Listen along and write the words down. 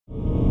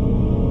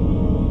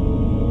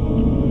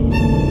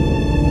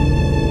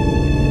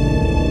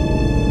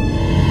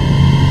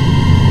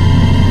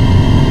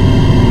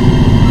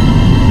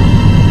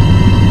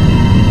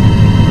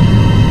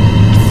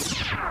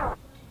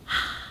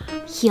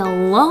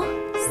Hello,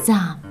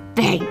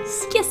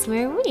 zombies. Guess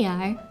where we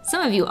are?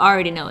 Some of you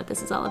already know what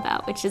this is all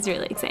about, which is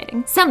really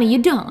exciting. Some of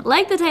you don't.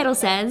 Like the title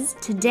says,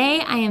 today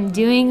I am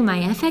doing my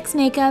FX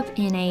makeup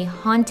in a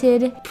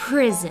haunted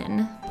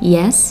prison.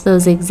 Yes,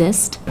 those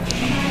exist.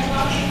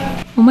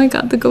 Oh my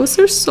god, the ghosts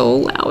are so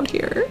loud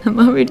here. I'm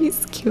already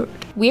scared.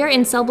 We are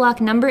in cell block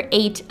number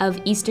 8 of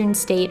Eastern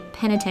State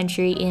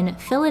Penitentiary in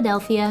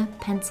Philadelphia,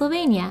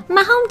 Pennsylvania,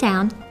 my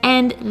hometown.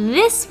 And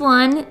this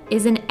one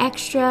is an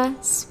extra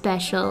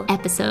special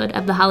episode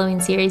of the Halloween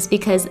series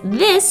because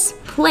this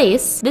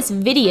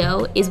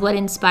video is what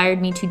inspired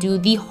me to do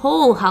the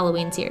whole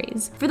Halloween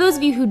series. For those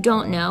of you who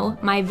don't know,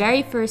 my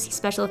very first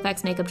special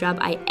effects makeup job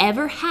I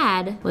ever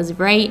had was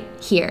right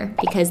here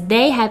because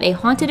they have a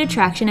haunted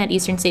attraction at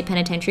Eastern State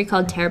Penitentiary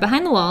called Terror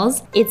Behind the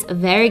Walls. It's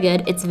very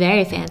good, it's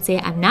very fancy.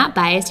 I'm not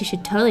biased, you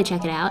should totally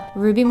check it out.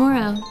 Ruby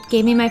Morrow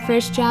gave me my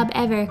first job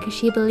ever because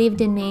she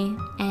believed in me,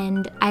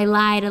 and I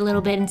lied a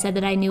little bit and said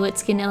that I knew what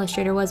Skin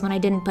Illustrator was when I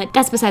didn't, but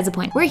that's besides the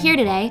point. We're here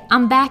today.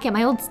 I'm back at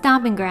my old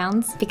stomping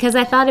grounds because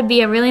I thought it'd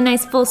be a really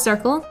nice full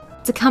circle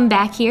to come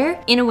back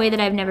here in a way that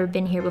I've never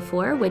been here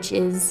before, which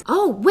is,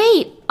 oh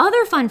wait,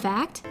 other fun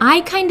fact,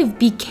 I kind of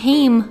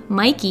became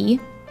Mykie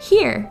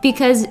here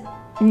because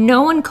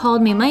no one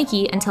called me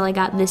Mykie until I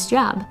got this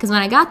job. Because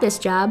when I got this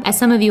job, as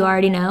some of you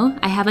already know,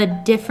 I have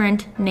a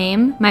different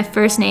name. My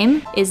first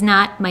name is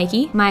not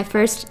Mykie. My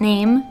first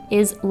name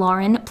is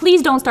Lauren.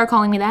 Please don't start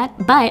calling me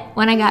that. But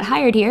when I got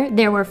hired here,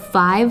 there were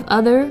 5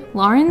 other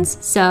Laurens.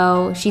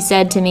 So she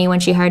said to me when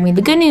she hired me,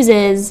 the good news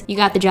is you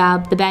got the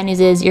job. The bad news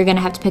is you're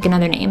gonna have to pick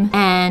another name.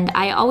 And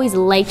I always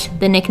liked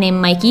the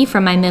nickname Mykie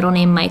from my middle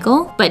name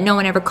Michael, but no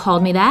one ever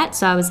called me that.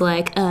 So I was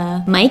like,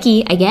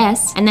 Mykie, I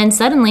guess. And then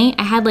suddenly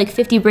I had like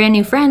 50 brand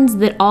new friends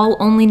that all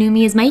only knew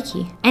me as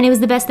Mykie. And it was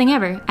the best thing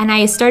ever. And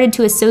I started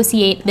to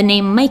associate the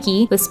name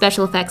Mykie with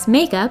special effects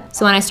makeup.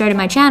 So when I started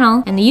my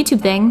channel and the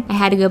YouTube thing, I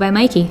had to go by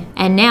Mykie.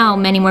 And now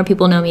many more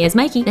people know me as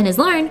Mykie than as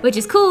Lauren, which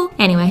is cool.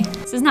 Anyway,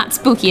 this is not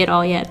spooky at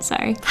all yet,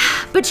 sorry.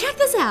 But check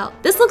this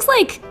out. This looks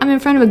like I'm in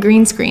front of a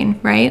green screen,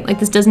 right? Like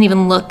this doesn't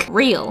even look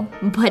real,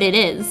 but it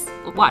is.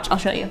 Watch, I'll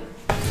show you.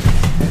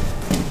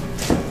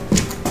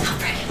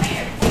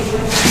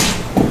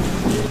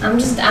 I'm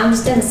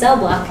just in a cell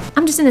block.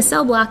 I'm just in a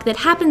cell block that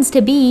happens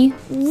to be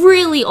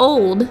really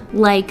old,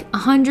 like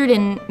 100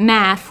 in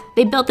math.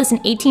 They built this in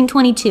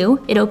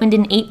 1822. It opened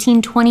in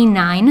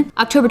 1829,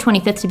 October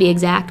 25th to be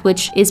exact,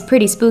 which is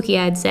pretty spooky,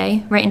 I'd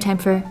say, right in time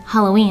for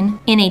Halloween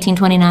in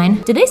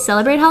 1829. Did they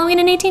celebrate Halloween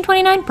in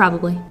 1829?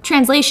 Probably.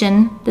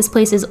 Translation, this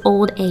place is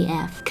old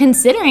AF.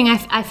 Considering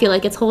I feel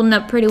like it's holding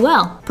up pretty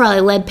well.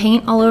 Probably lead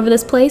paint all over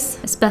this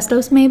place.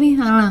 Asbestos maybe, I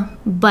don't know.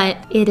 But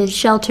it is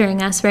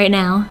sheltering us right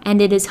now,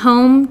 and it is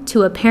home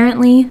to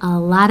apparently a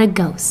lot of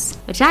ghosts,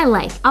 which I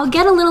like. I'll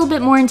get a little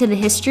bit more into the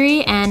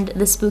history and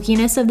the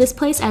spookiness of this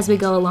place as we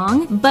go along.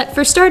 But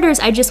for starters,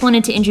 I just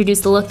wanted to introduce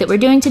the look that we're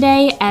doing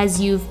today.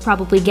 As you've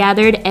probably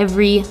gathered,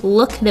 every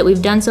look that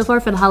we've done so far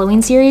for the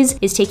Halloween series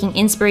is taking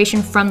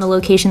inspiration from the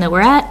location that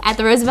we're at. At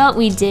the Roosevelt,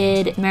 we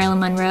did Marilyn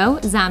Monroe,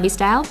 zombie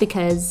style,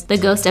 because the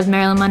ghost of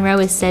Marilyn Monroe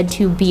is said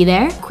to be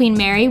there. Queen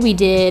Mary, we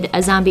did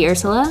a zombie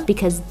Ursula,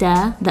 because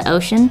duh, the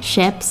ocean,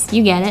 ships,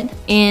 you get it.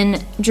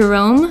 In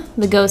Jerome,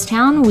 the ghost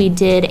town, we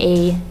did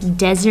a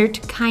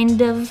desert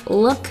kind of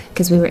look,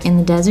 because we were in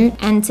the desert.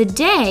 And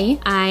today,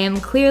 I am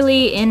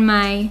clearly in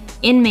my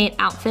inmate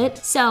outfit,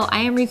 so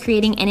I am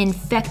recreating an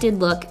infected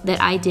look that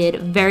I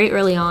did very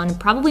early on,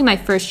 probably my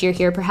first year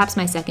here, perhaps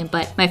my second,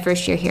 but my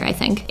first year here, I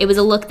think. It was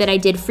a look that I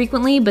did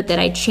frequently, but that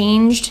I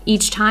changed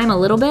each time a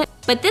little bit.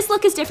 But this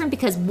look is different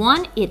because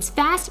 1, it's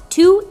fast,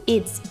 2,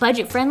 it's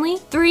budget friendly,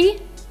 3,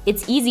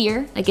 it's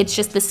easier, like it's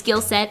just the skill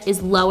set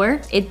is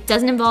lower. It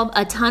doesn't involve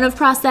a ton of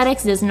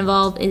prosthetics, it doesn't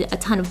involve a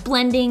ton of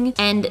blending,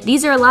 and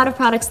these are a lot of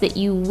products that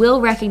you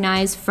will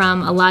recognize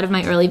from a lot of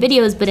my early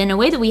videos, but in a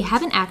way that we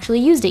haven't actually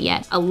used it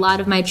yet. A lot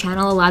of my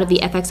channel, a lot of the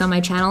FX on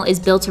my channel is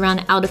built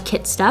around out of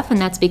kit stuff,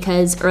 and that's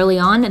because early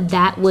on,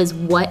 that was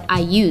what I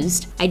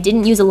used. I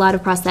didn't use a lot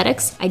of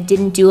prosthetics, I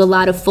didn't do a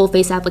lot of full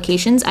face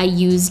applications, I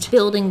used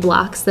building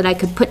blocks that I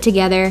could put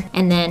together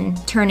and then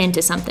turn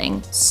into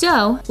something.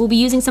 So, we'll be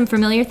using some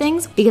familiar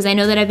things, because I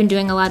know that I've been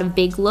doing a lot of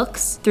big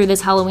looks through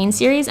this Halloween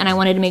series, and I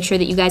wanted to make sure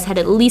that you guys had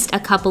at least a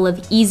couple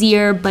of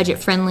easier,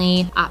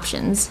 budget-friendly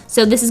options.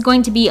 So this is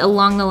going to be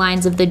along the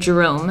lines of the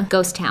Jerome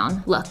Ghost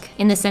Town look,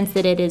 in the sense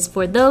that it is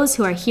for those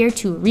who are here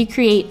to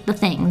recreate the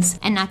things,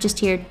 and not just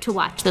here to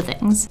watch the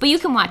things. But you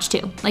can watch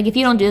too. Like if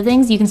you don't do the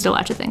things, you can still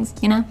watch the things,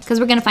 you know? Because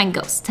we're gonna find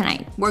ghosts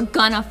tonight. We're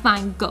gonna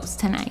find ghosts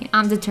tonight.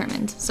 I'm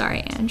determined.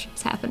 Sorry, Ange,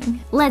 it's happening.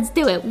 Let's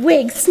do it.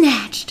 Wig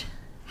snatched.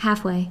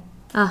 Halfway.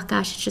 Oh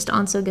gosh, it's just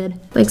on so good.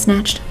 Wig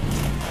snatched.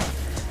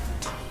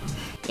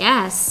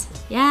 Yes,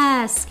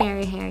 yes,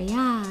 scary hair,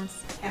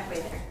 yes.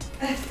 Halfway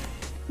there.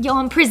 Yo,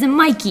 I'm Prison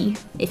Mykie.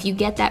 If you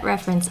get that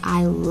reference,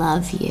 I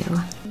love you.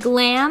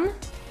 Glam,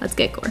 let's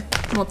get gore.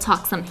 We'll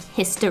talk some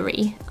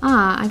history.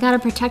 Ah, I gotta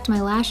protect my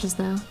lashes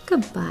though.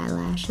 Goodbye,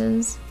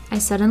 lashes. I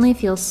suddenly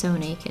feel so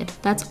naked.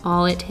 That's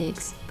all it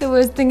takes. The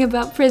worst thing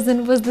about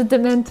prison was the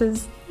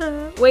Dementors.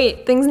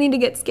 Wait, things need to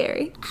get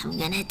scary. I'm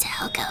gonna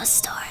tell ghost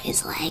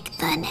stories like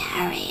the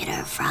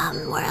narrator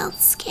from World's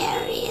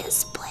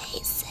Scariest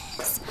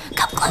Places.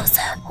 Come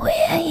closer. We're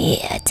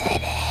here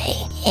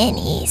today in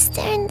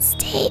Eastern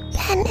State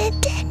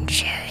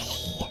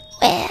Penitentiary,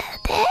 where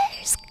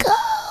there's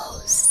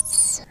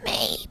ghosts,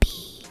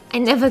 maybe. I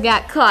never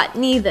got caught,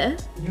 neither.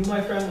 You,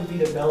 my friend, would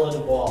be the belle of the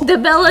ball. The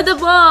belle of the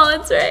ball,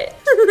 that's right.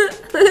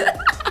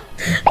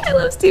 I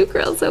love Steve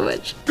Carell so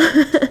much.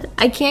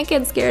 I can't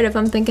get scared if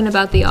I'm thinking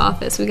about The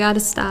Office. We gotta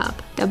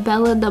stop. The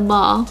belle of the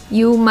ball.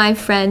 You, my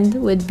friend,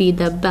 would be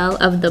the belle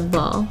of the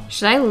ball.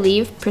 Should I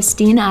leave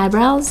pristine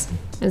eyebrows?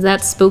 Is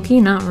that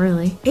spooky? Not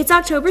really. It's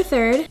October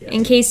 3rd,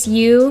 in case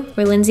you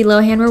or Lindsay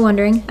Lohan were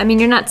wondering. I mean,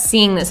 you're not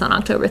seeing this on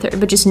October 3rd,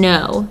 but just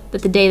know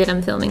that the day that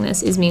I'm filming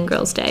this is Mean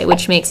Girls Day,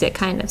 which makes it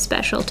kind of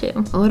special too.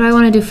 What do I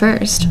want to do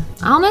first?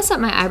 I'll mess up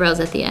my eyebrows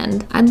at the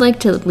end. I'd like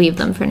to leave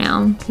them for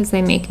now, because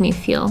they make me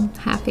feel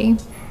happy.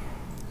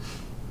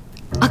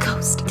 A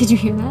ghost. Did you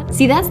hear that?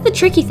 See, that's the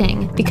tricky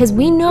thing, because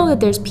we know that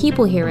there's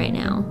people here right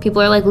now.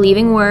 People are like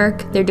leaving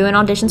work, they're doing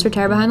auditions for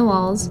Terror Behind the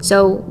Walls,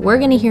 so we're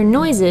gonna hear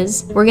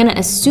noises, we're gonna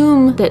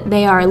assume that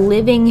they are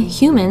living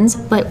humans,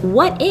 but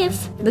what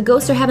if the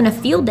ghosts are having a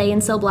field day in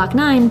cell block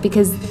 9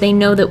 because they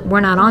know that we're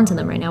not onto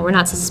them right now, we're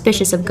not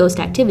suspicious of ghost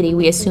activity,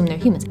 we assume they're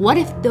humans. What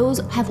if those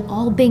have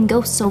all been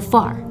ghosts so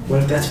far?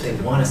 What if that's what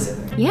they want us to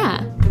think?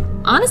 Yeah.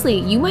 Honestly,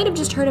 you might have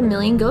just heard a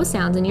million ghost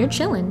sounds and you're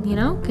chilling, you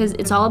know? Because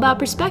it's all about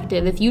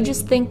perspective. If you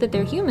just think that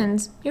they're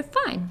humans, you're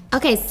fine.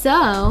 Okay,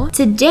 so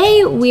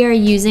today we are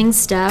using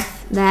stuff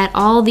that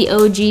all the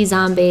OG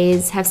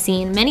zombies have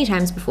seen many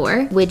times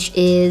before, which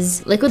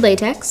is liquid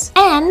latex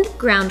and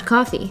ground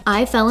coffee.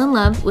 I fell in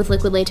love with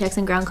liquid latex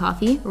and ground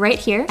coffee right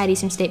here at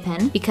Eastern State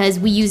Penn because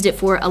we used it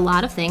for a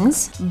lot of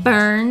things.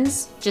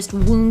 Burns, just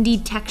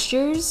woundy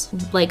textures,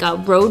 like a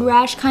road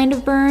rash kind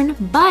of burn.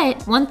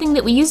 But one thing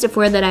that we used it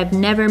for that I've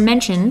never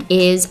mentioned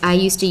is I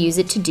used to use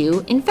it to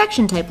do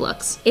infection type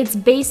looks. It's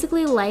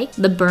basically like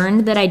the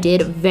burn that I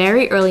did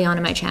very early on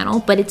in my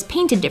channel, but it's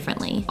painted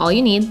differently. All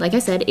you need, like I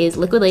said, is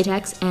liquid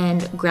latex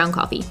and ground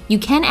coffee. You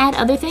can add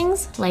other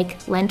things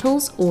like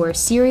lentils or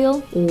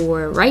cereal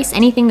or rice,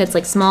 anything that's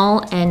like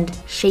small and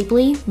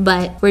shapely,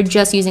 but we're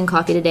just using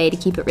coffee today to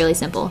keep it really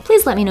simple.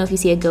 Please let me know if you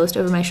see a ghost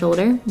over my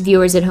shoulder.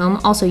 Viewers at home,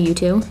 also you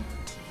too.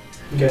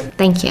 Okay.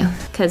 Thank you,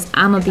 because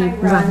I'm gonna be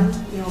running.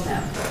 You'll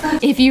know.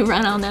 If you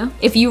run, I'll know.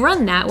 If you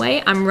run that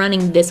way, I'm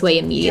running this way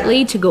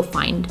immediately to go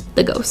find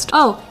the ghost.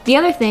 Oh, the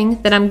other thing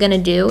that I'm gonna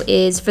do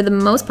is, for the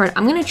most part,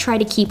 I'm gonna try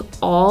to keep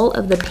all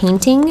of the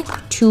painting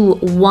to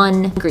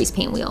one grease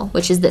paint wheel,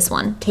 which is this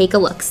one. Take a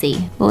look,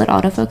 see. Will it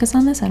autofocus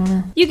on this? I don't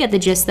know. You get the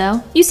gist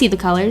though. You see the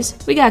colors.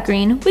 We got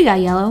green, we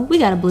got yellow, we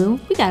got a blue,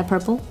 we got a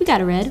purple, we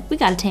got a red, we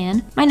got a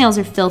tan. My nails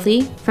are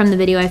filthy from the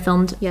video I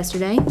filmed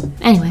yesterday.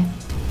 Anyway,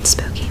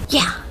 spooky.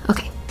 Yeah,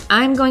 okay.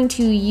 I'm going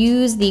to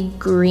use the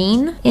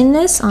green in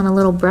this on a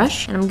little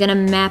brush, and I'm gonna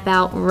map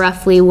out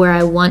roughly where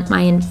I want my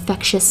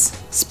infectious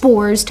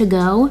spores to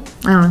go.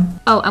 I don't know.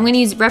 Oh, I'm gonna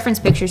use reference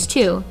pictures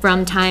too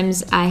from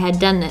times I had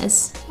done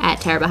this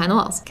at Terror Behind the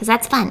Walls, because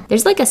that's fun.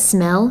 There's like a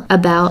smell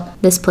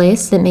about this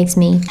place that makes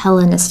me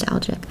hella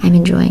nostalgic. I'm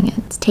enjoying it.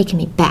 It's taking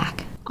me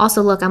back.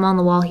 Also, look, I'm on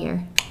the wall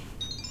here.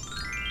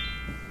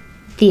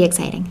 The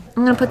exciting.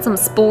 I'm gonna put some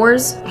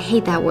spores. I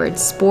hate that word,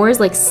 spores.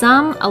 Like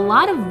a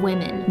lot of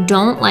women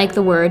don't like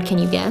the word, can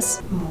you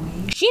guess?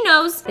 Moist. She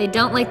knows they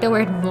don't like the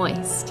word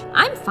moist.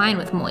 I'm fine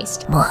with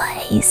moist.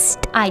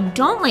 Moist. I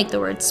don't like the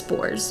word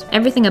spores.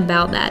 Everything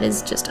about that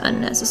is just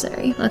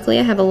unnecessary. Luckily,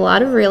 I have a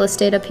lot of real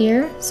estate up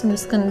here, so I'm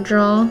just gonna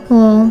draw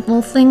a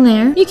little thing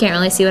there. You can't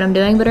really see what I'm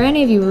doing, but are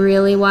any of you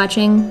really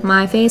watching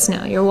my face?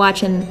 No, you're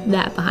watching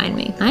that behind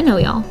me. I know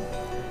y'all.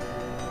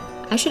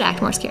 I should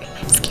act more scared.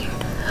 I'm scared.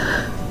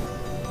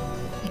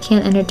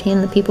 Can't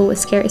entertain the people with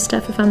scary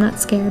stuff if I'm not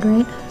scared,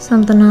 right?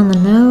 Something on the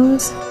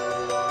nose.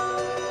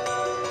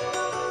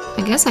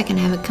 I guess I can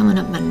have it coming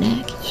up my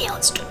neck. Yeah,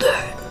 let's do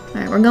that.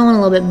 All right, we're going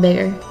a little bit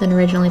bigger than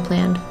originally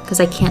planned because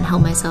I can't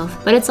help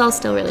myself, but it's all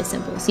still really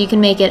simple. So you can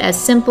make it as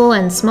simple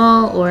and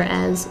small or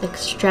as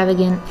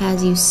extravagant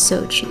as you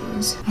so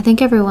choose. I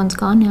think everyone's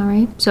gone now,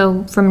 right?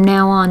 So from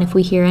now on, if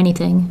we hear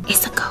anything,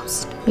 it's a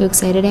ghost. You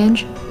excited,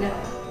 Ange? No.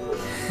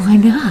 Why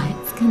not?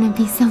 It's gonna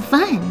be so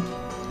fun.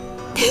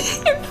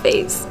 Your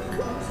face.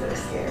 I'm so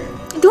scared.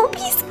 Don't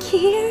be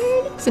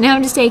scared. So now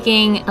I'm just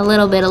taking a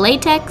little bit of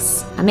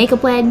latex, a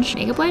makeup wedge,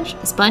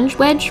 a sponge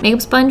wedge,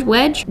 makeup sponge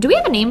wedge. Do we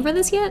have a name for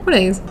this yet? What are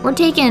these? We're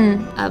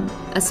taking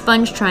a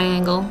sponge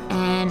triangle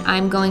and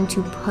I'm going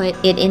to put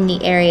it in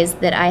the areas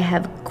that I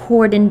have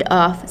cordoned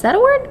off. Is that a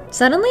word?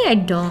 Suddenly I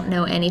don't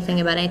know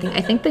anything about anything.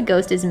 I think the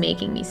ghost is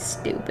making me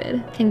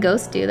stupid. Can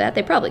ghosts do that?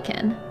 They probably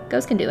can.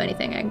 Ghosts can do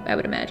anything, I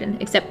would imagine,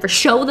 except for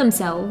show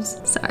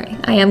themselves. Sorry,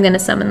 I am gonna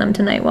summon them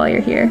tonight while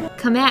you're here.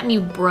 Come at me,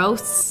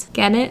 bros.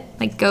 Get it?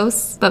 Like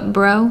ghosts, but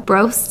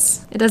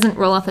brosts. It doesn't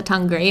roll off the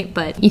tongue great,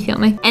 but you feel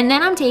me. And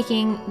then I'm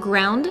taking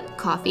ground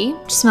coffee,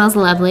 which smells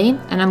lovely,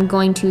 and I'm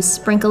going to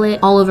sprinkle it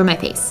all over my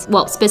face.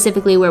 Well,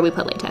 specifically where we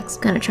put latex.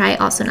 Gonna try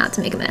also not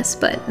to make a mess,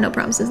 but no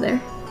promises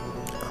there.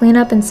 clean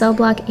up in cell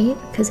block 8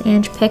 because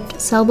Ange picked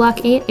cell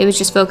block 8. It was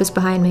just focused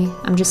behind me.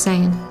 I'm just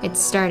saying, it's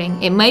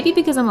starting. It might be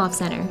because I'm off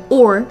center,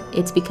 or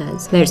it's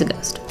because there's a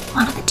ghost.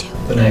 One of the two.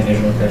 The night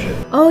vision will catch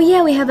it. Oh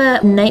yeah, we have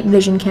a night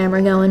vision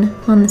camera going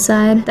on the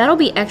side. That'll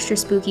be extra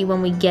spooky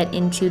when we get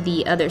into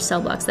the other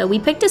cell blocks though. We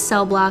picked a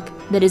cell block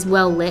that is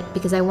well lit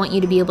because I want you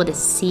to be able to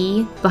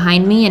see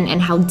behind me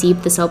and how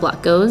deep the cell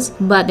block goes.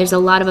 But there's a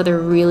lot of other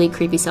really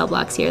creepy cell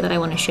blocks here that I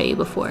want to show you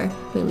before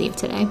we leave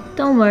today.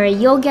 Don't worry,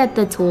 you'll get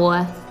the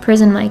tour.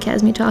 Prison Mike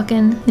has me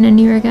talking in a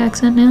New York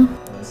accent now.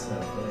 That's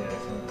not a Philly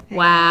accent.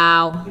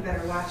 Wow. You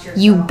better watch yourself.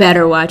 You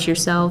better watch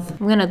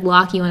yourself. I'm gonna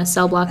lock you in a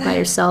cell block by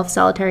yourself,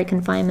 solitary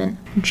confinement.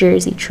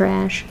 Jersey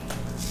trash.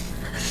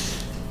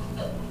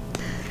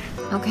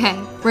 Okay,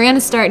 we're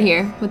gonna start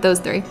here with those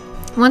 3.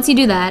 Once you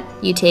do that,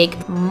 you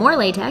take more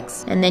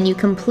latex and then you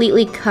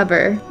completely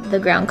cover the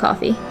ground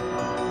coffee.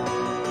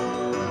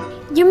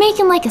 You're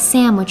making like a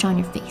sandwich on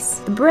your face.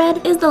 The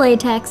bread is the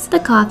latex, the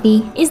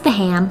coffee is the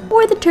ham,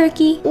 or the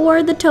turkey,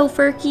 or the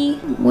tofurkey,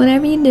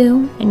 whatever you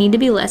do. I need to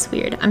be less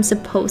weird. I'm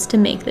supposed to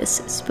make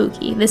this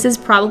spooky. This is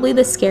probably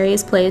the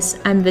scariest place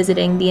I'm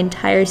visiting the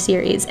entire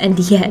series, and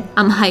yet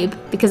I'm hype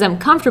because I'm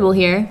comfortable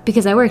here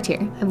because I worked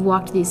here. I've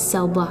walked these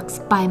cell blocks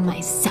by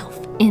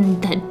myself in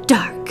the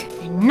dark,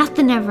 and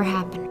nothing ever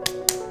happened.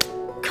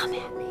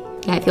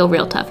 Yeah, I feel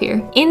real tough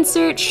here.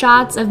 Insert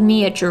shots of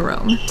me at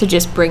Jerome to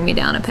just bring me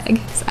down a peg.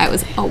 So I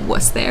was a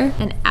wuss there,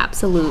 an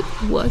absolute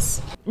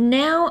wuss.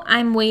 Now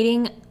I'm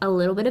waiting a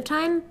little bit of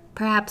time,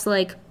 perhaps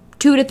like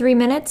 2 to 3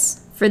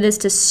 minutes for this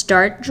to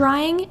start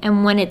drying.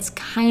 And when it's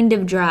kind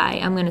of dry,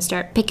 I'm gonna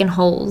start picking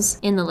holes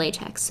in the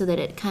latex so that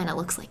it kind of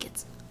looks like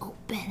it's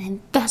open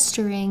and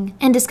festering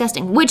and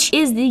disgusting, which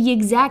is the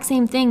exact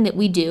same thing that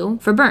we do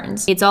for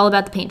burns. It's all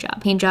about the paint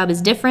job. Paint job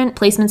is different,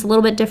 placement's a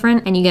little bit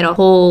different, and you get a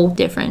whole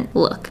different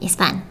look. It's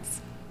fun.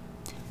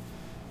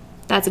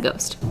 That's a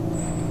ghost.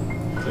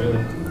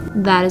 Clearly.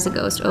 That is a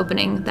ghost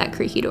opening that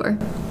creaky door.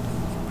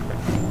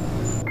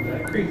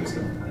 That creek was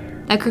coming from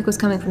there. That creak was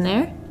coming from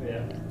there?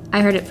 Yeah.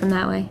 I heard it from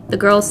that way. The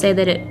girls say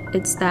that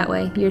it's that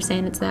way. You're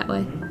saying it's that way.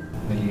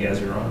 I think you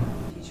guys are wrong.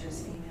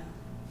 Teacher's female.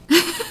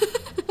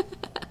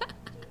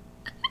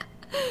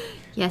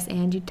 Yes,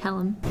 and you tell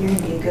him. You're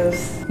gonna be a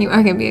ghost. You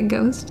are gonna be a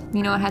ghost.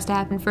 You know what has to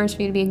happen first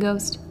for you to be a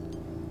ghost?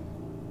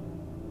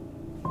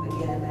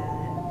 Forget about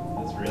it.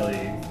 That's really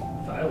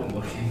violent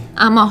looking.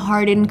 I'm a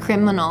hardened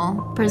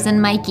criminal. Prison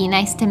Mykie,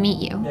 nice to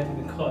meet you. Never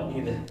been caught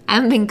either. I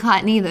haven't been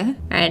caught neither. All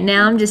right,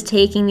 now I'm just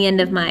taking the end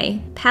of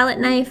my palette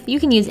knife. You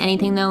can use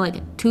anything though, like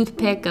a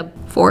toothpick, a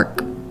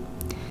fork,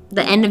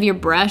 the end of your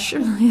brush.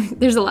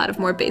 There's a lot of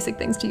more basic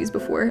things to use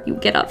before you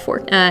get out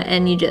fork.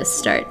 And you just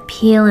start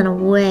peeling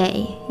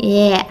away.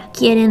 Yeah,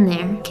 get in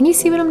there. Can you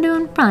see what I'm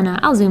doing? Probably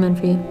not. I'll zoom in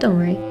for you. Don't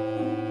worry.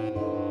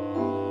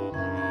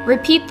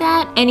 Repeat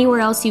that anywhere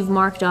else you've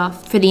marked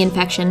off for the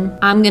infection.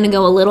 I'm gonna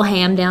go a little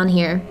ham down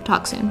here.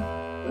 Talk soon.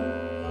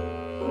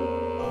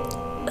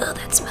 Oh,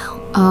 that smell.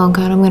 Oh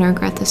God, I'm gonna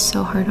regret this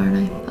so hard, aren't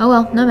I? Oh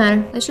well, no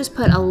matter. Let's just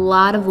put a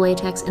lot of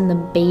latex in the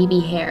baby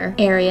hair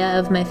area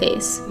of my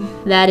face.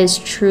 That is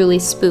truly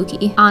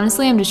spooky.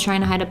 Honestly, I'm just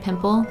trying to hide a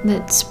pimple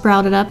that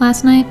sprouted up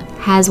last night.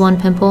 Has one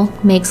pimple,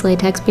 makes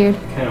latex beard.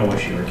 I kind of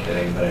wish you were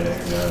kidding, but I know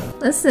you're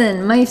not.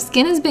 Listen, my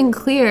skin has been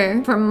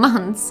clear for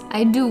months.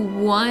 I do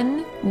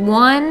one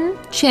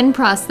chin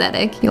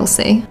prosthetic, you'll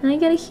see. And I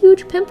get a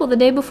huge pimple the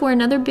day before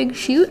another big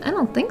shoot? I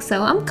don't think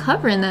so. I'm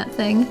covering that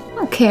thing. I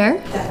don't care.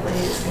 That blade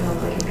is gonna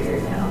look like a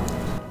beard now.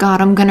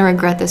 God, I'm gonna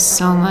regret this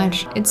so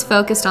much. It's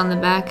focused on the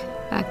back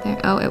there.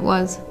 Oh, it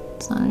was.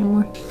 It's not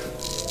anymore.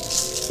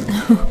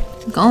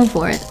 I'm going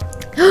for it.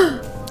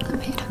 I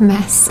made a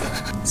mess.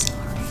 Sorry.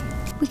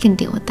 We can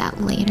deal with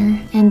that later.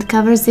 And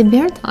covers the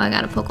beard. Oh, I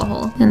gotta poke a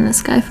hole in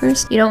this guy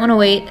first. You don't wanna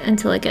wait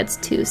until it gets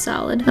too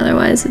solid.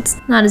 Otherwise, it's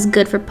not as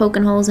good for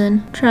poking holes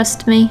in.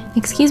 Trust me.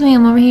 Excuse me,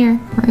 I'm over here.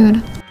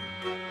 Rude.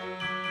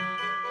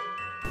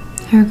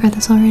 I regret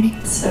this already.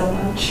 So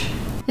much.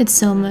 It's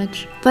so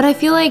much. But I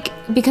feel like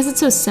because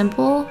it's so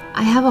simple,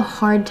 I have a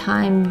hard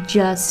time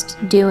just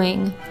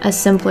doing a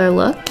simpler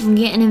look. I'm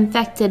getting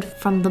infected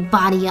from the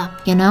body up,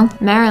 you know?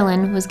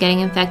 Marilyn was getting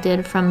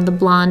infected from the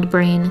blonde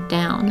brain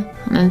down.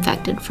 I'm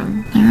infected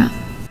from there up.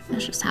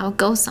 That's just how it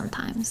goes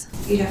sometimes.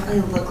 You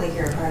definitely look like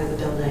you're a part of the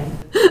building.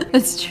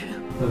 That's true.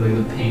 Look like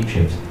the paint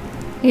chips.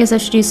 I guess I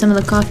should use some of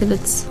the coffee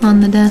that's on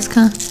the desk,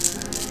 huh?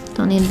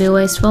 Don't need to be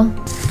wasteful.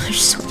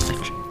 There's so much.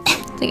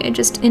 I think I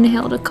just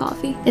inhaled a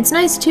coffee. It's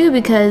nice too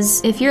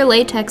because if your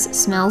latex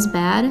smells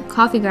bad,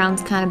 coffee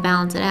grounds kind of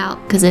balance it out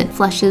because it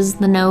flushes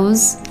the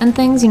nose and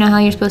things. You know how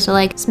you're supposed to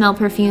like smell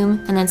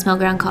perfume and then smell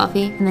ground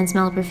coffee and then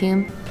smell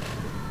perfume?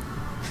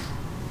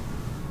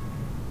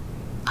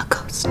 A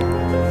ghost.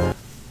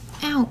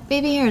 Ow,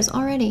 baby hairs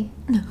already.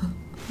 No.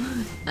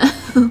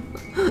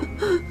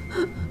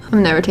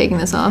 I'm never taking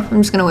this off.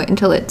 I'm just gonna wait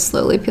until it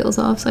slowly peels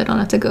off so I don't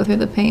have to go through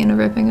the pain of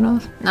ripping it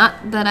off. Not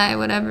that I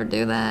would ever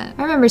do that.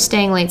 I remember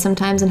staying late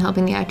sometimes and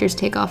helping the actors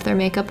take off their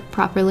makeup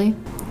properly.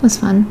 was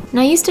fun. And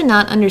I used to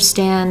not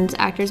understand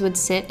actors would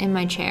sit in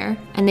my chair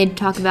and they'd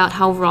talk about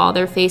how raw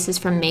their face is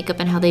from makeup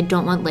and how they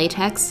don't want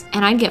latex.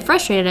 And I'd get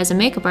frustrated as a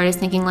makeup artist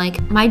thinking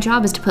like, my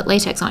job is to put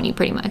latex on you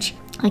pretty much.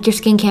 Like your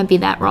skin can't be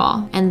that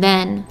raw. And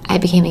then I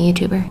became a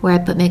YouTuber where I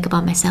put makeup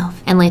on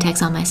myself and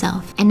latex on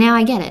myself. And now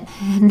I get it.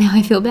 And now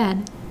I feel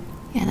bad.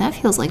 Yeah, that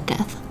feels like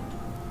death.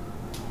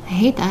 I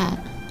hate that.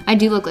 I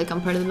do look like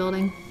I'm part of the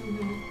building.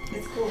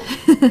 It's cool.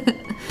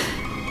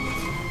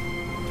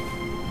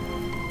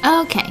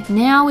 Okay,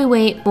 now we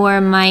wait for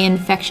my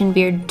infection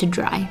beard to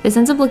dry. This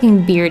ends up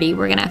looking beardy,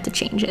 we're gonna have to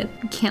change it.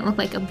 It can't look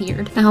like a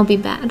beard, that'll be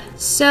bad.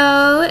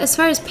 So, as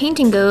far as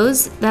painting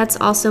goes, that's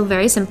also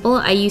very simple.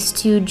 I used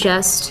to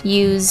just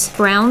use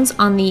browns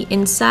on the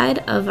inside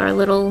of our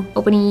little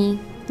openy,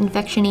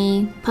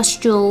 infection-y,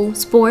 pustule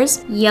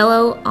spores,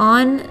 yellow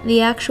on the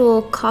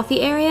actual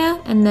coffee area,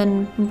 and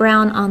then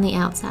brown on the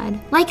outside.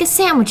 Like a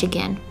sandwich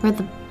again, where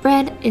the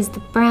bread is the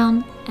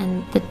brown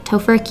and the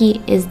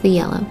tofurkey is the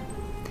yellow.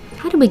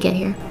 How did we get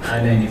here?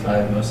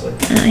 I-95 mostly.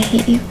 I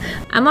hate you.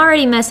 I'm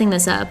already messing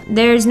this up.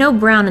 There's no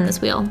brown in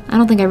this wheel. I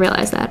don't think I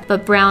realized that,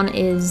 but brown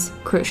is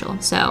crucial.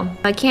 So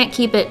I can't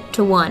keep it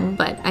to 1,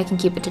 but I can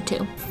keep it to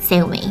 2.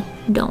 Sue me.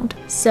 Don't.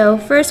 So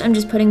first I'm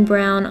just putting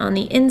brown on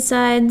the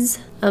insides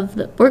of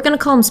the, we're gonna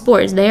call them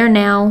spores. They are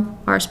now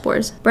our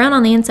spores. Brown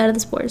on the inside of the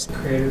spores.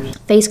 Craters.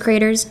 Face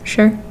craters,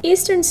 sure.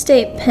 Eastern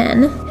State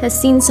Pen has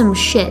seen some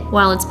shit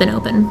while it's been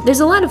open.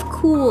 There's a lot of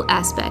cool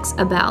aspects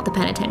about the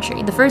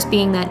penitentiary. The first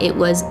being that it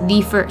was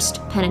the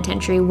first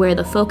penitentiary where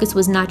the focus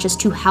was not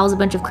just to house a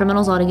bunch of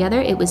criminals all together,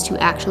 it was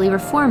to actually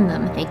reform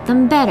them, make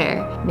them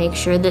better, make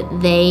sure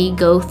that they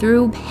go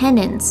through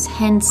penance,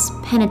 hence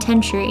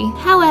penitentiary.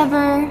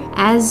 However,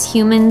 as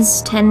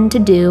humans tend to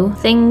do,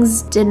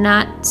 things did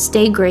not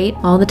stay great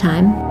all the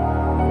time.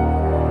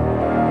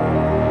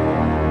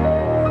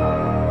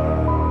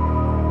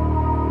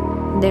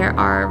 There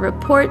are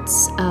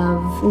reports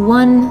of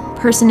one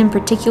person in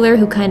particular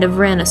who kind of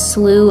ran a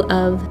slew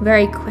of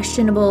very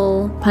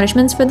questionable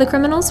punishments for the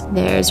criminals.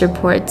 There's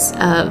reports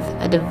of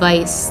a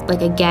device,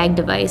 like a gag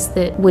device,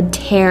 that would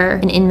tear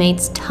an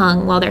inmate's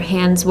tongue while their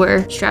hands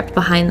were strapped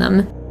behind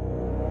them.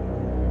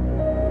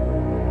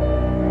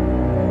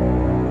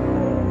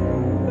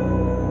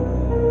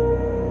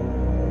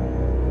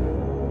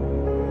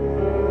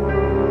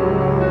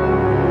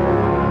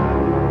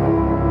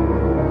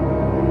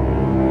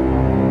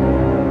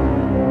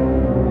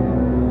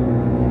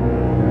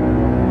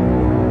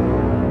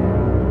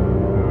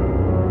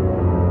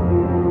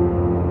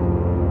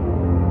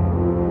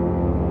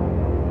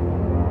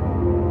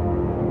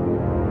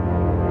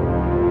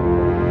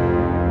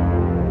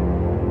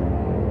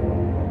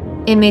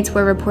 Inmates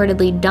were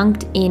reportedly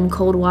dunked in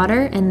cold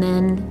water and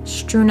then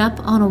strewn up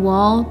on a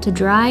wall to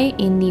dry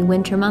in the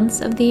winter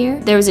months of the year.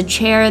 There was a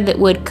chair that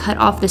would cut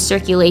off the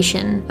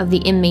circulation of the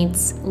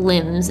inmates'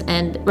 limbs,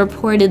 and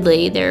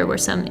reportedly there were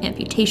some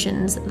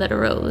amputations that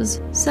arose.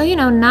 So, you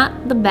know,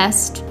 not the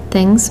best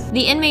things.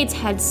 The inmates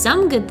had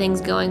some good things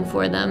going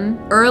for them.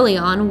 Early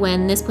on,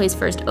 when this place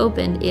first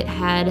opened, it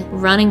had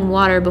running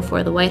water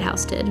before the White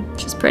House did,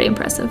 which is pretty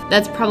impressive.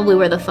 That's probably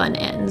where the fun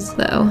ends,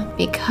 though,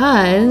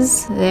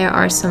 because there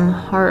are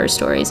some horror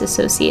stories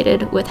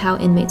associated with how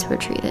inmates were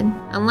treated.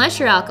 Unless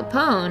you're Al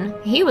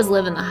Capone, he was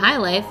living the high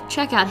life.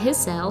 Check out his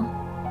cell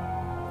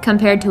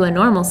compared to a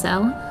normal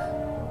cell.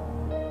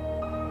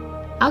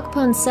 Al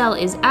Capone's cell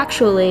is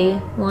actually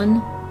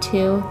 1,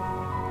 2,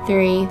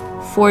 3,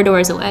 4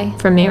 doors away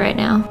from me right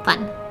now.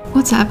 Fun.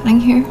 What's happening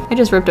here? I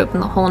just ripped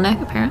open the whole neck,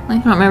 apparently. I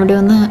don't remember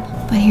doing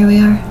that, but here we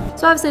are.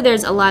 So obviously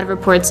there's a lot of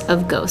reports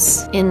of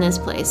ghosts in this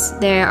place.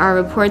 There are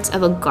reports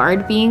of a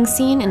guard being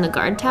seen in the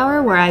guard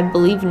tower where I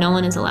believe no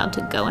one is allowed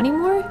to go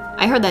anymore.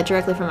 I heard that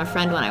directly from a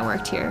friend when I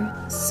worked here.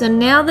 So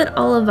now that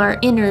all of our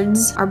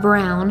innards are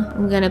brown,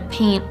 I'm gonna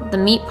paint the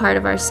meat part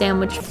of our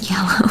sandwich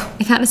yellow.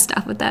 I gotta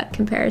stop with that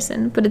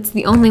comparison, but it's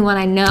the only one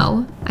I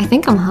know. I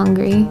think I'm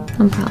hungry.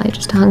 I'm probably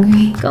just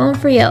hungry. Going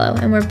for yellow,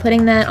 and we're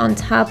putting that on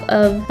top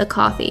of the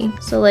coffee.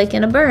 So like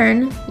in a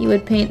burn, you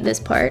would paint this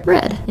part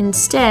red.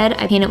 Instead,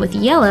 I paint it with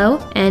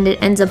yellow, and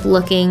it ends up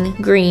looking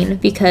green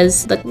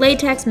because the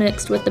latex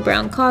mixed with the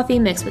brown coffee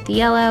mixed with the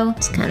yellow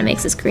just kind of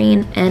makes this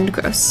green and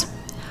gross.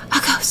 A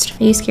ghost.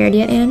 Are you scared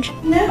yet, Ange?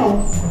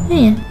 No.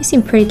 Yeah, you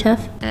seem pretty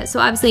tough. So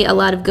obviously a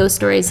lot of ghost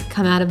stories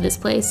come out of this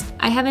place.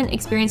 I haven't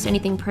experienced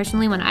anything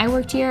personally when I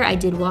worked here. I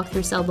did walk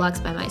through cell blocks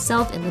by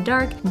myself in the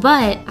dark,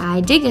 but I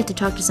did get to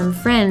talk to some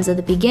friends at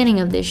the beginning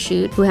of this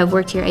shoot who have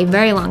worked here a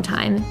very long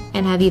time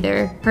and have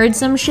either heard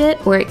some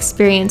shit or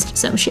experienced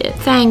some shit.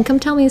 Fang, come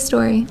tell me a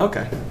story.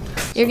 Okay.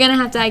 You're gonna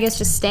have to, I guess,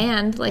 just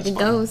stand like a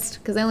ghost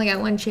because I only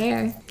got one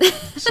chair.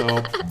 So,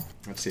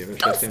 let's see if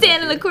Don't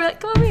stand in the corner.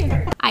 Come over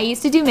here. I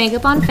used to do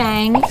makeup on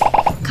Fang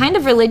kind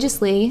of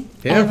religiously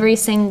every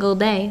single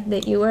day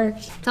that you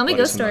worked. Tell me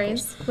ghost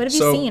stories. What have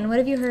you seen? What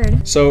have you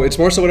heard? So it's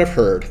more so what I've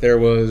heard. There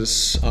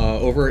was,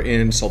 over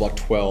in cell block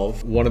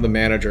 12, one of the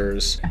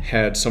managers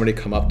had somebody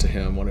come up to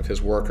him, one of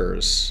his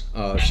workers.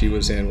 She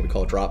was in what we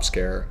call a drop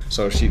scare.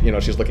 So she,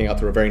 she's looking out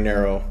through a very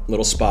narrow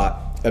little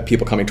spot, at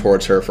people coming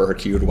towards her for her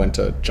cue to when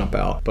to jump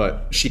out.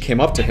 But she came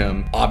up to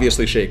him,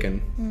 obviously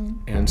shaken,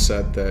 and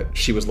said that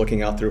she was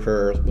looking out through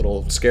her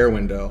little scare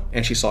window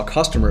and she saw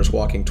customers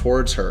walking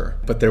towards her,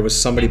 but there was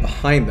somebody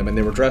behind them and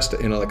they were dressed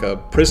in like a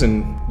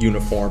prison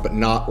uniform, but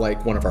not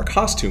like one of our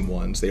costume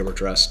ones. They were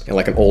dressed in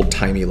like an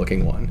old-timey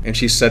looking one. And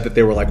she said that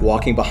they were like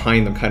walking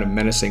behind them kind of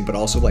menacing, but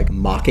also like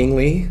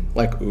mockingly,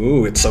 like,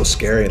 ooh, it's so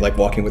scary, like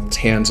walking with its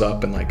hands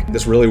up and like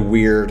this really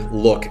weird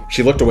look.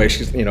 She looked away,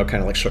 she's, you know,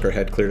 kind of like shook her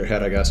head, cleared her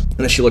head, I guess. And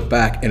then she looked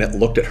back and it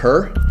looked at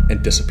her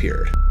and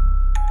disappeared.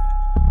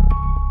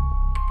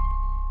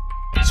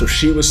 So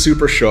she was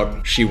super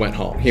shook. She went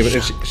home.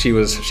 She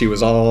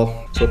was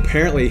all. So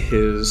apparently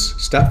his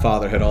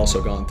stepfather had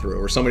also gone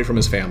through, or somebody from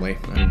his family.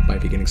 I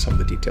might be getting some of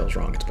the details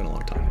wrong. It's been a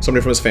long time.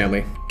 Somebody from his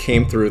family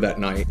came through that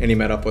night, and he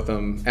met up with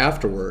him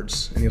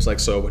afterwards. And he was like,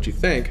 "So what'd you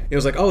think?" And he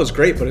was like, "Oh, it was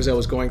great." But as I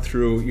was going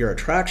through your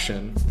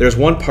attraction, there's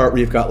one part where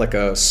you've got like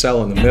a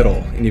cell in the middle,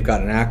 and you've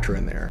got an actor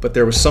in there. But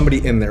there was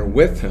somebody in there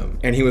with him,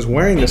 and he was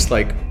wearing this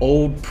like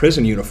old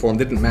prison uniform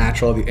that didn't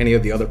match any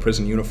of the other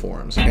prison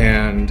uniforms.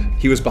 And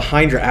he was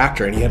behind your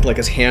actor, and he had like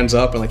his hands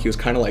up and like he was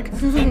kind of like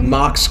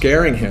mock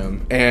scaring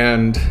him.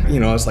 And you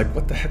know, I was like,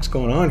 what the heck's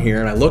going on here?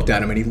 And I looked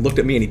at him and he looked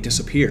at me and he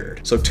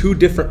disappeared. So two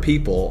different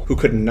people who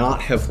could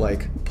not have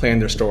like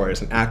planned their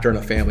stories, an actor and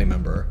a family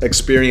member,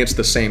 experienced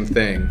the same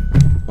thing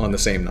on the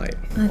same night.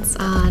 That's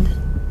odd.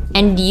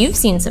 And you've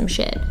seen some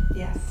shit.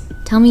 Yes.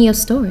 Tell me your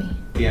story.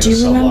 Yeah, Do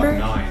you remember?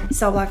 9.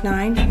 Cell block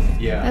 9?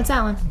 Yeah. That's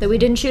that one that we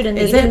didn't shoot in.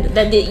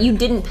 That you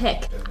didn't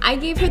pick. I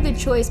gave her the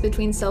choice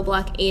between cell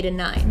block 8 and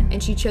 9,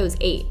 and she chose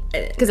 8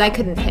 because I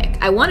couldn't pick.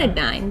 I wanted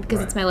 9 because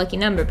it's my lucky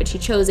number, but she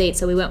chose 8,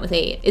 so we went with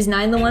 8. Is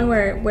 9 the one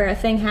where a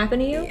thing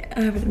happened to you? Yeah,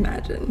 I would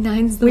imagine.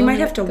 9's the We one might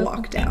that have to goes-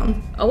 walk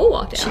down. Oh, we'll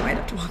walk She down. might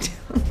have to walk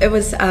down. It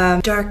was a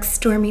dark,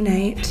 stormy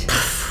night.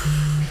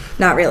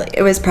 Not really.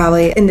 It was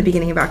probably in the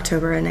beginning of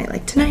October, a night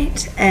like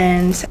tonight,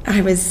 and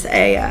I was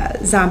a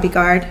zombie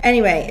guard.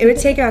 Anyway, it would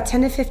take about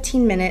 10 to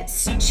 15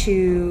 minutes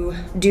to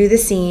do the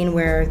scene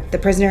where the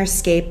prisoner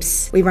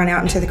escapes. We run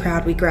out into the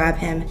crowd, we grab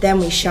him,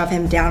 then we shove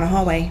him down a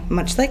hallway,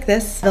 much like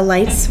this. The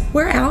lights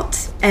were out,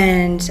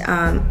 and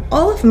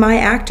all of my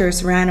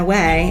actors ran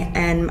away,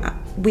 and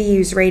we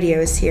use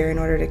radios here in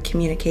order to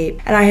communicate.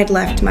 And I had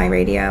left my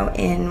radio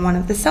in one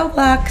of the cell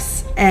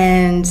blocks,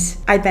 and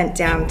I bent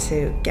down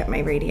to get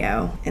my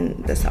radio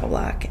in the cell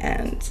block,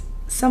 and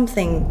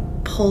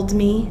something pulled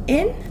me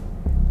in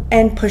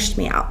and pushed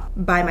me out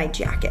by my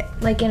jacket.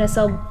 Like in a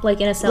cell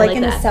like in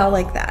that. a cell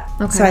like that.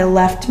 Okay. So I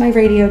left my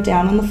radio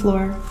down on the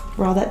floor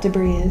where all that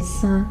debris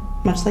is.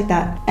 Much like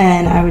that.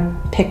 And I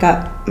would pick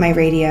up my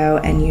radio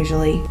and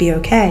usually be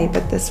okay.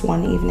 But this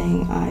one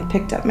evening, I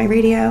picked up my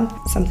radio,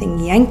 something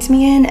yanked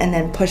me in and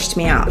then pushed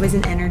me out. It was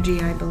an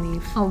energy, I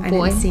believe. Oh, I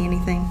boy. didn't see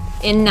anything.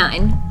 In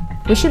 9.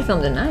 We should have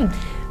filmed in 9.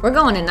 We're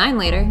going in 9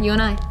 later, you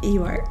and I.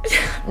 You are?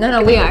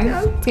 No, we are.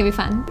 It's gonna be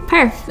fun.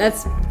 Perf.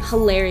 That's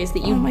hilarious that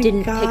you Oh my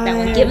didn't pick that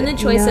one. God, Given the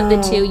choice of the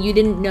no. 2, you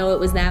didn't know it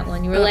was that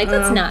one. You were like,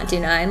 let's not do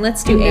 9,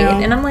 let's do 8.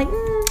 And I'm like,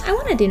 I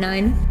want to do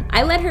 9.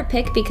 I let her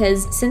pick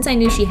because since I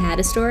knew she had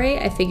a story,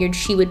 I figured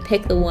she would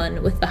pick the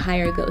one with the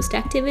higher ghost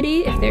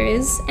activity, if there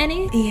is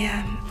any.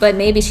 Yeah. But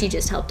maybe she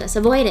just helped us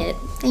avoid it.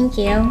 Thank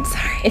you.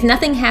 Sorry. If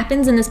nothing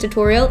happens in this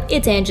tutorial,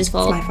 it's Angie's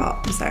fault. It's my fault.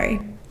 I'm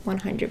sorry.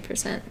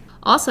 100%.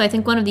 Also, I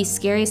think one of the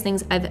scariest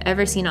things I've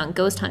ever seen on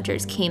Ghost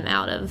Hunters came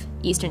out of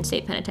Eastern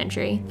State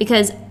Penitentiary.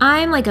 Because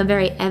I'm like a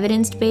very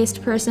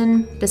evidence-based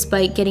person,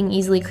 despite getting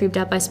easily creeped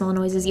out by small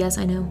noises, yes,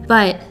 I know.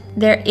 But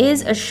there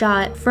is a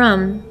shot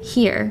from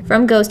here,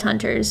 from Ghost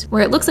Hunters,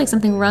 where it looks like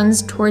something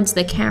runs towards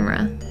the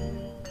camera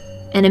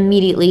and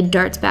immediately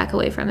darts back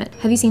away from it.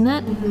 Have you seen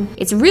that?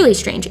 It's really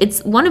strange.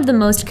 It's one of the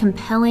most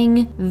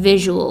compelling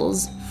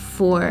visuals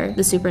for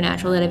the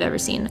supernatural that I've ever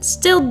seen.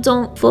 Still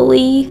don't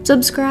fully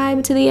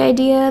subscribe to the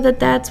idea that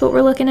that's what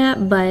we're looking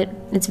at, but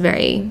it's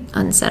very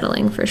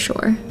unsettling for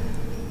sure.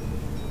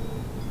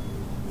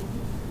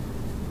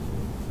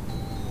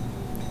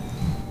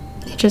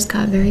 It just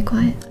got very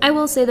quiet. I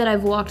will say that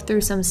I've walked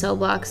through some cell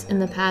blocks in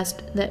the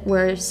past that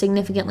were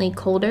significantly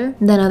colder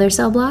than other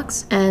cell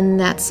blocks, and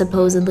that's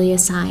supposedly a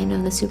sign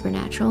of the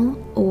supernatural,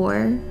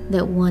 or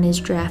that one is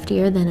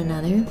draftier than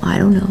another. I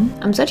don't know.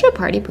 I'm such a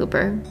party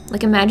pooper.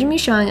 Like, imagine me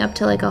showing up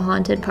to like a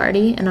haunted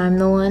party and I'm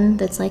the one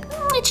that's like,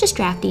 it's just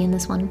drafty in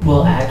this one.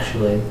 Well,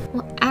 actually,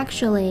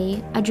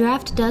 Actually, a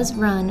draft does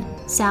run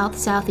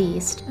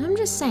south-southeast. I'm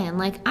just saying,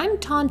 like, I'm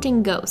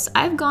taunting ghosts.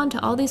 I've gone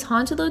to all these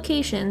haunted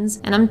locations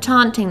and I'm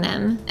taunting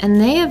them,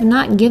 and they have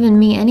not given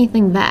me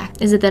anything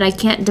back. Is it that I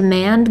can't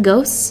demand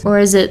ghosts, or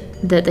is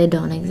it that they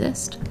don't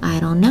exist? I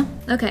don't know.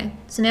 Okay,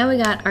 so now we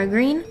got our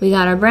green, we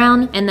got our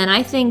brown, and then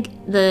I think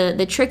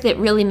the trick that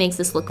really makes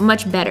this look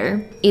much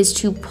better is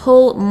to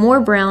pull more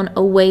brown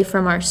away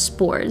from our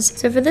spores.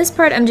 So for this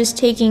part, I'm just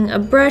taking a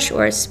brush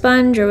or a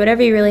sponge or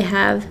whatever you really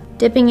have,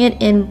 dipping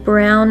it in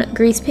brown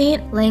grease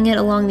paint, laying it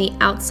along the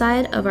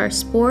outside of our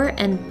spore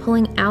and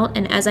pulling out,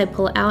 and as I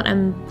pull out,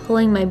 I'm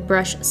pulling my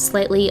brush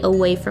slightly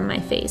away from my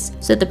face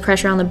so that the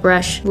pressure on the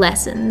brush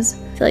lessens.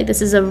 I feel like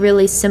this is a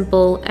really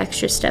simple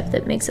extra step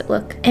that makes it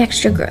look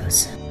extra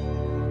gross.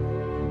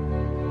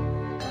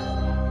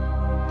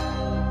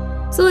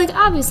 So like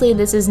obviously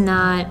this is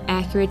not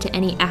accurate to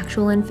any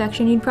actual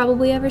infection you'd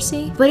probably ever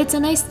see, but it's a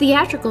nice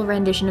theatrical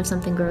rendition of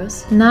something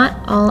gross. Not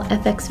all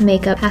FX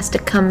makeup has to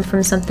come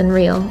from something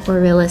real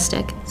or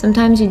realistic.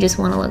 Sometimes you just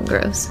want to look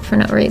gross for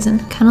no reason.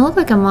 Kind of look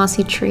like a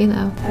mossy tree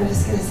though. I was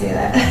just gonna say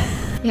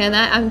that.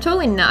 Yeah, I'm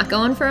totally not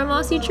going for a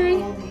mossy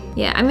tree.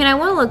 Yeah, I mean, I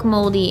want to look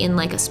moldy in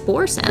like a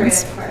spore sense,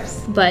 Right, of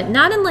course. but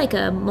not in like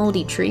a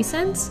moldy tree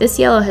sense. This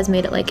yellow has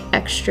made it like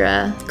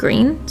extra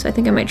green, so I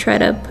think I might try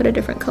to put a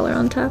different color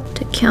on top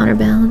to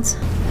counterbalance.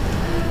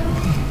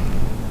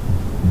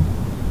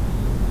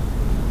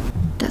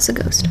 That's a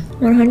ghost.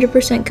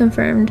 100%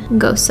 confirmed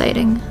ghost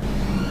sighting.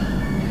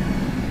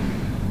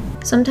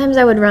 Sometimes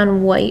I would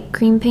run white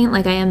cream paint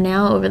like I am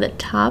now over the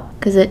top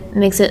because it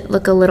makes it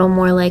look a little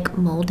more like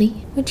moldy,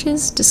 which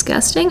is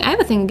disgusting. I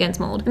have a thing against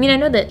mold. I mean, I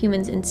know that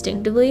humans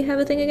instinctively have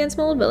a thing against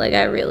mold, but like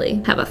I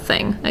really have a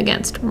thing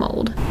against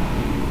mold.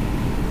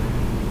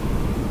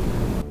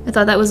 I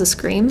thought that was a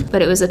scream,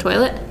 but it was a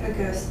toilet. A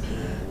ghost pee.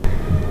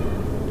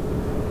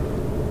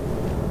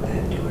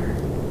 That door.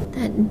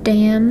 That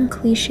damn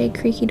cliche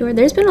creaky door.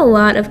 There's been a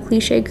lot of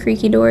cliche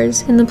creaky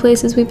doors in the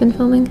places we've been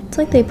filming. It's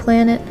like they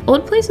plan it.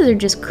 Old places are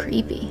just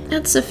creepy.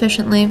 That's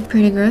sufficiently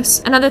pretty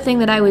gross. Another thing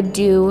that I would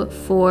do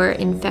for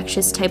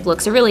infectious type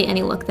looks, or really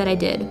any look that I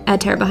did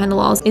at Terror Behind the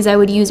Walls, is I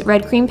would use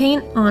red cream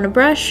paint on a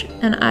brush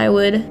and I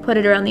would put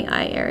it around the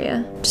eye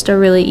area. Just a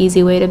really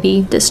easy way to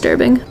be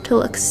disturbing. To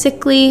look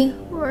sickly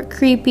or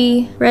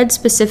creepy. Red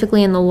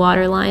specifically in the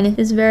waterline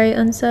is very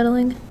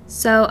unsettling.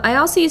 So I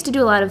also used to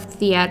do a lot of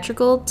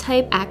theatrical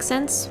type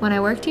accents when I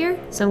worked here.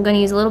 So I'm gonna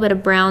use a little bit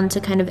of brown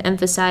to kind of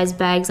emphasize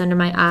bags under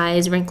my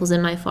eyes, wrinkles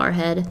in my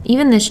forehead.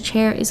 Even this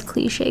chair is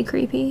cliche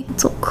creepy.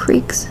 It's all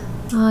creaks.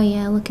 Oh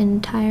yeah,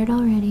 looking tired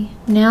already.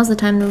 Now's the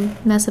time to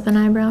mess up an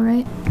eyebrow,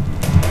 right?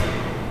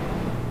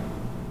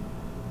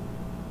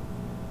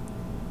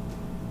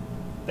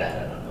 That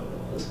I don't know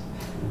what it was.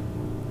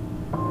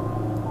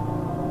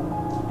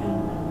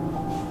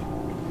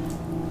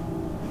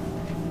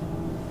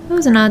 That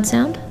was an odd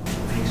sound.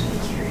 I'm actually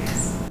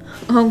curious.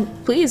 Oh,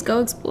 please go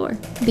explore.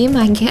 Be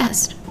my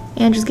guest.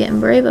 Ange is getting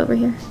brave over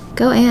here.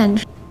 Go,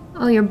 Ange.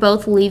 Oh, you're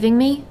both leaving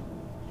me?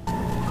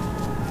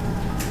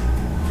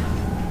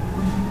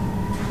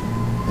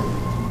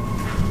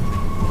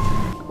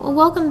 Well,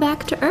 welcome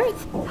back to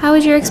Earth. How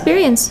was your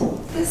experience?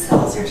 The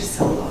cells are just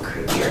a little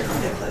creepier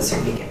the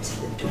closer we get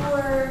to the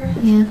door.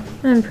 Yeah,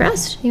 I'm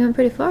impressed. You went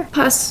pretty far.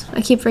 Pus.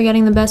 I keep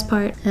forgetting the best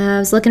part. I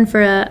was looking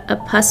for a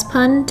pus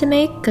pun to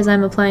make because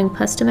I'm applying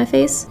pus to my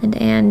face. And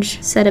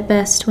Ange said it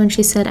best when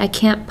she said, I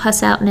can't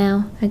pus out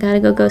now. I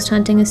gotta go ghost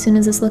hunting as soon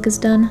as this look is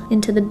done.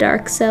 Into the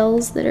dark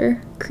cells that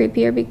are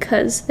creepier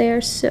because they are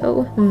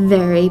so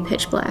very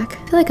pitch black.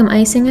 I feel like I'm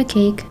icing a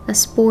cake, a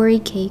sporey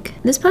cake.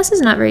 This pus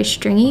is not very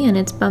stringy and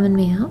it's bumming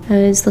me out.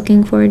 I was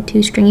looking forward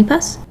to stringy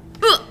pus.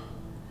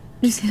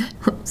 Did you see that?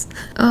 Oops.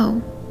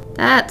 Oh,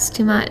 that's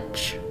too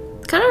much.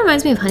 Kind of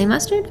reminds me of honey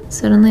mustard.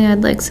 Suddenly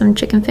I'd like some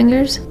chicken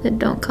fingers that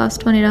don't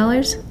cost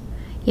 $20.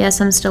 Yes,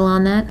 I'm still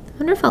on that. I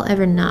wonder if I'll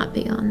ever not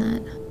be on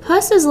that.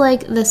 Pus is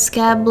like the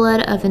scab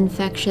blood of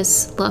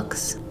infectious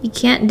looks. You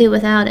can't do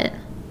without it.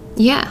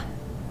 Yeah,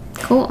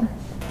 cool.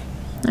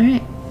 All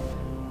right.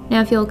 Now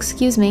if you'll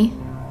excuse me,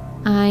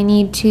 I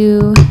need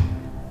to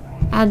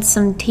add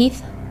some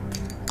teeth,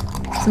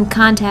 some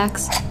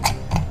contacts,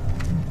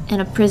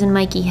 and a prison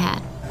Mykie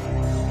hat.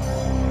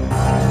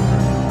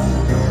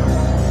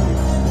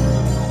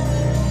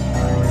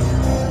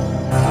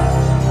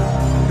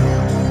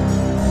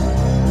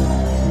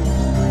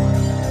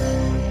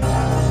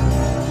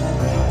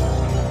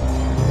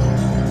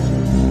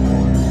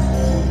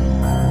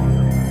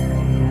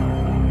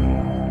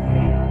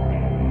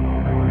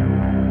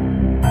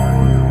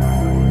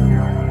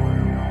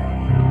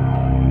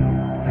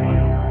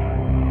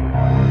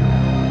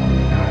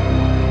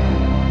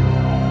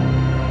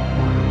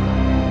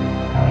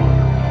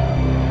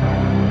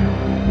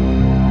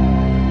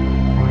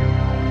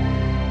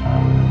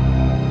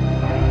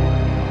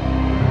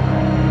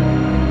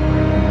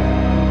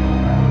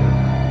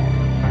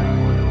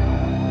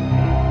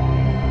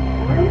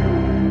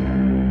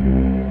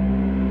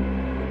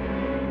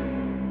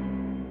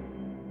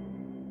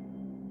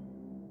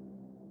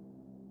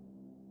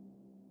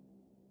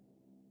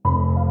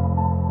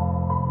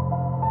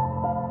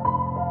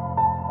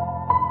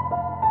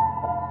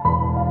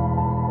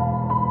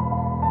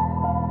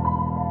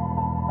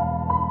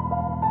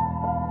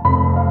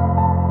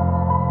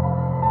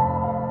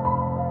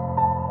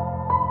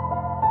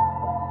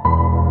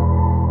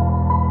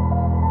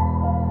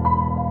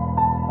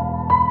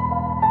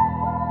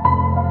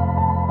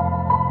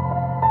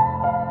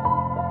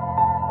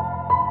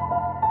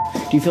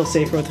 Do you feel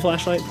safer with the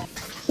flashlight?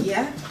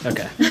 Yeah.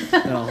 Okay.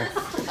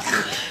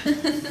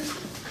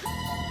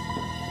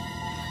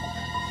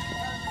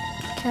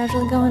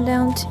 Casually going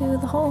down to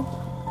the hole.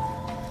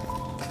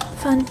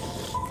 Fun.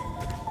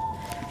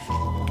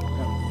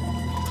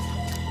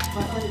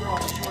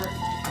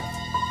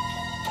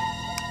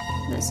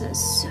 This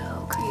is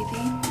so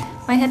creepy.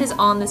 My head is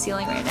on the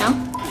ceiling right now.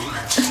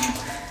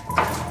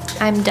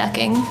 I'm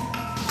ducking.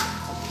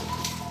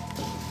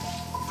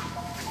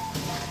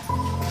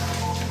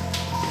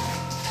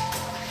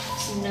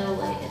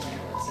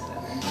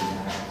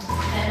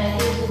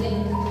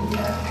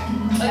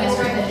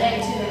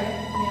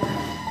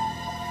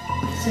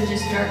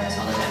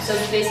 So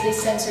it's basically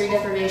sensory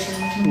deprivation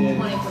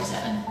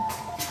 24/7.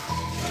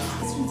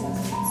 This one's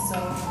been so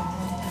long.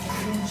 I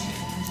didn't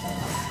change the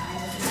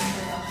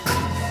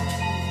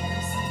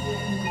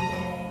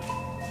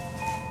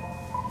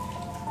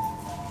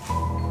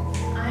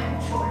I'm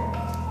short.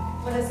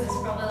 What is this?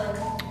 Probably like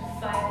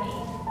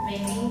 5'8",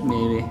 maybe?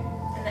 Maybe.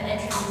 And the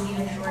entrance is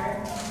even shorter.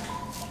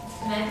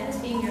 Imagine this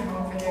being your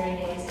home for 30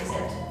 days,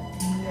 except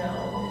no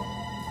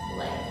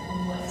light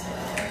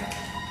whatsoever.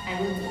 I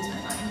would lose my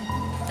mind.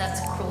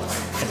 That's cruel.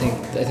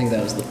 I think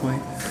that was the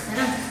point. I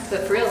know,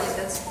 but for real, like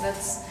that's a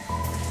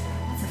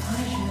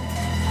punishment.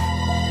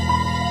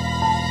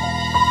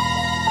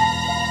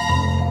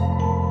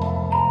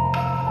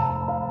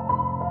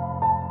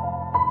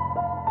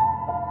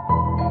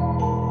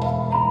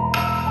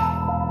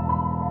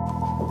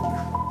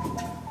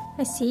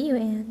 I see you,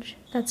 Ange.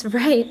 That's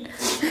right.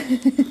 See,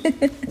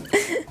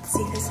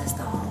 this is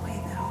the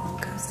hallway that all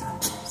ghost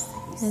hunters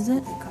that you Is see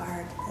it? the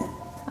guard that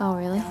Oh,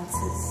 really?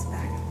 bounces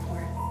back and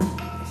forth in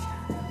the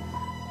shadow.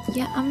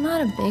 Yeah, I'm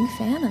not a big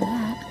fan of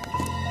that.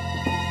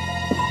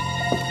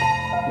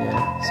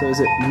 Yeah. So is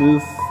it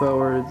move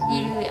forward?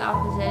 You do the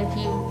opposite if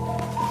you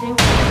think.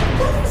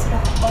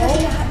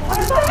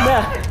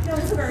 Yeah.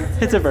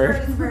 It's a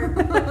bird.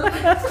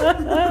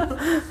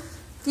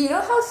 Do you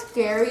know how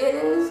scary it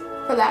is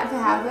for that to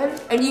happen?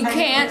 And you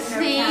can't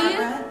see?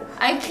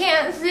 I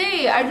can't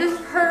see. I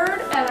just heard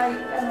and I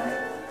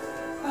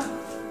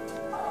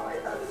oh, I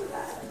love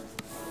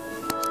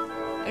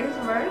that. It is a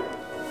bird?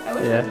 I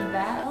wish it was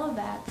that. I love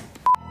that.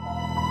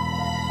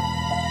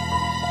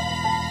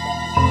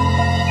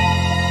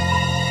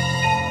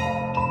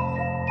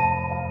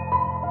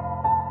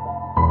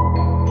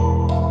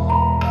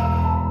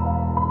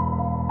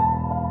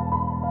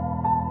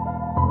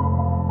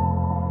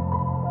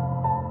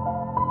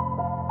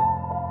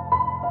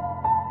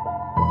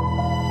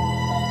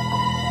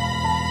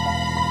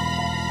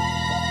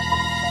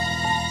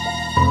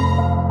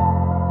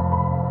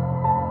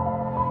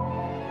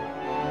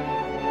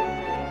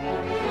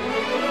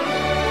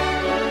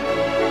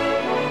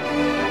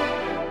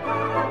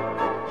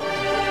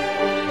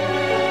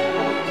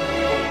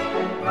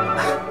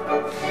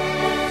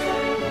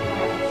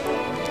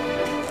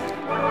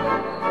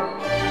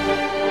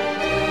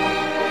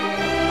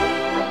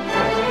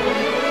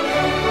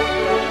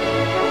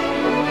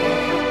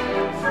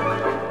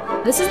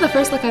 This is the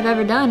first look I've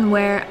ever done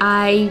where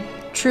I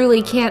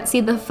truly can't see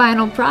the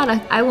final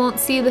product. I won't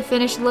see the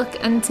finished look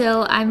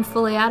until I'm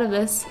fully out of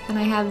this and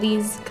I have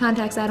these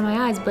contacts out of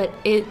my eyes, but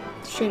it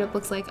straight up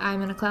looks like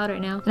I'm in a cloud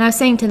right now. And I was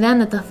saying to them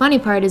that the funny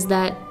part is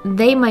that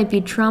they might be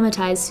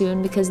traumatized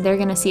soon because they're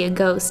gonna see a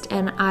ghost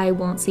and I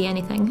won't see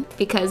anything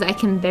because I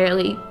can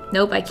barely,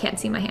 nope, I can't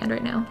see my hand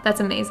right now.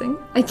 That's amazing.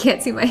 I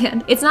can't see my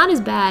hand. It's not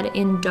as bad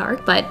in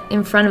dark, but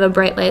in front of a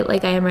bright light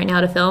like I am right now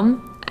to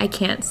film, I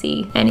can't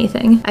see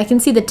anything. I can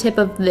see the tip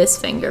of this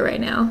finger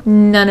right now.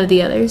 None of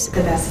the others.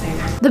 The best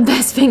finger. The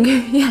best finger,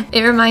 yeah.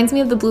 It reminds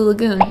me of the Blue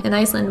Lagoon in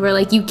Iceland where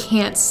like you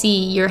can't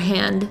see your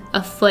hand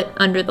a foot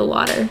under the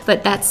water.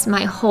 But that's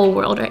my whole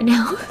world right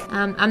now.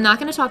 I'm not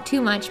gonna talk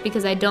too much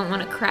because I don't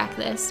wanna crack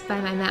this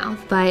by my mouth.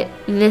 But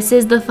this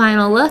is the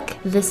final look.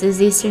 This is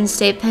Eastern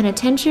State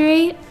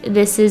Penitentiary.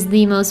 This is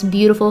the most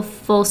beautiful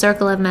full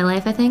circle of my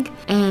life, I think.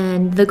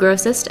 And the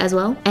grossest as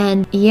well.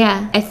 And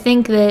yeah, I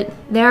think that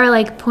there are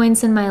like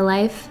points in my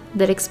life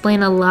that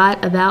explain a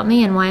lot about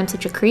me and why I'm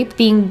such a creep.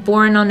 Being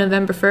born on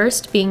November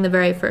 1st, being the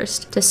very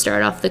first to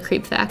start off the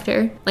creep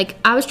factor. Like,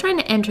 I was trying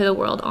to enter the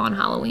world on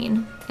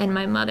Halloween, and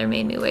my mother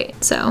made me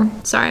wait. So,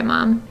 sorry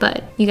Mom,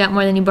 but you got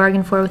more than you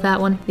bargained for with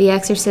that one. The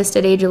Exorcist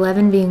at age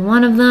 11 being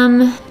one of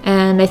them,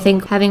 and I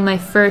think having my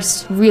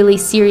first really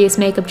serious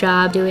makeup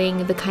job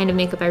doing the kind of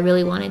makeup I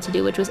really wanted to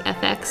do, which was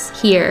FX,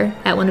 here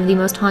at one of the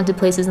most haunted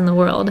places in the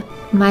world.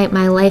 My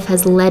life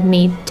has led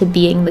me to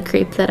being the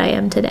creep that I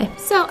am today.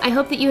 So, I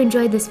hope that you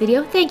enjoyed this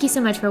video. Thank you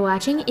so much for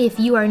watching. If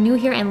you are new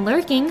here and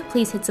lurking,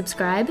 please hit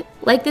subscribe.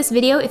 Like this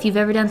video if you've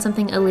ever done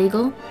something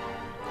illegal.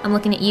 I'm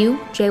looking at you,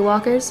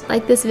 jaywalkers.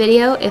 Like this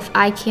video if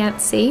I can't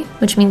see,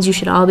 which means you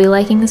should all be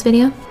liking this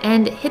video.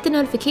 And hit the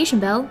notification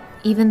bell,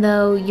 even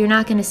though you're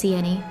not gonna see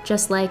any,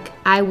 just like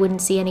I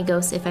wouldn't see any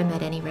ghosts if I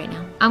met any right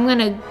now. I'm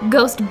gonna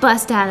ghost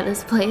bust out of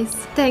this place.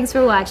 Thanks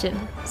for watching.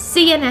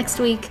 See you next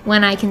week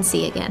when I can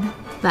see again.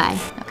 Bye.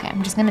 Okay,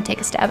 I'm just gonna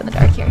take a stab in the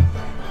dark here.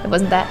 It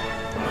wasn't that.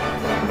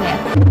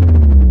 Yeah.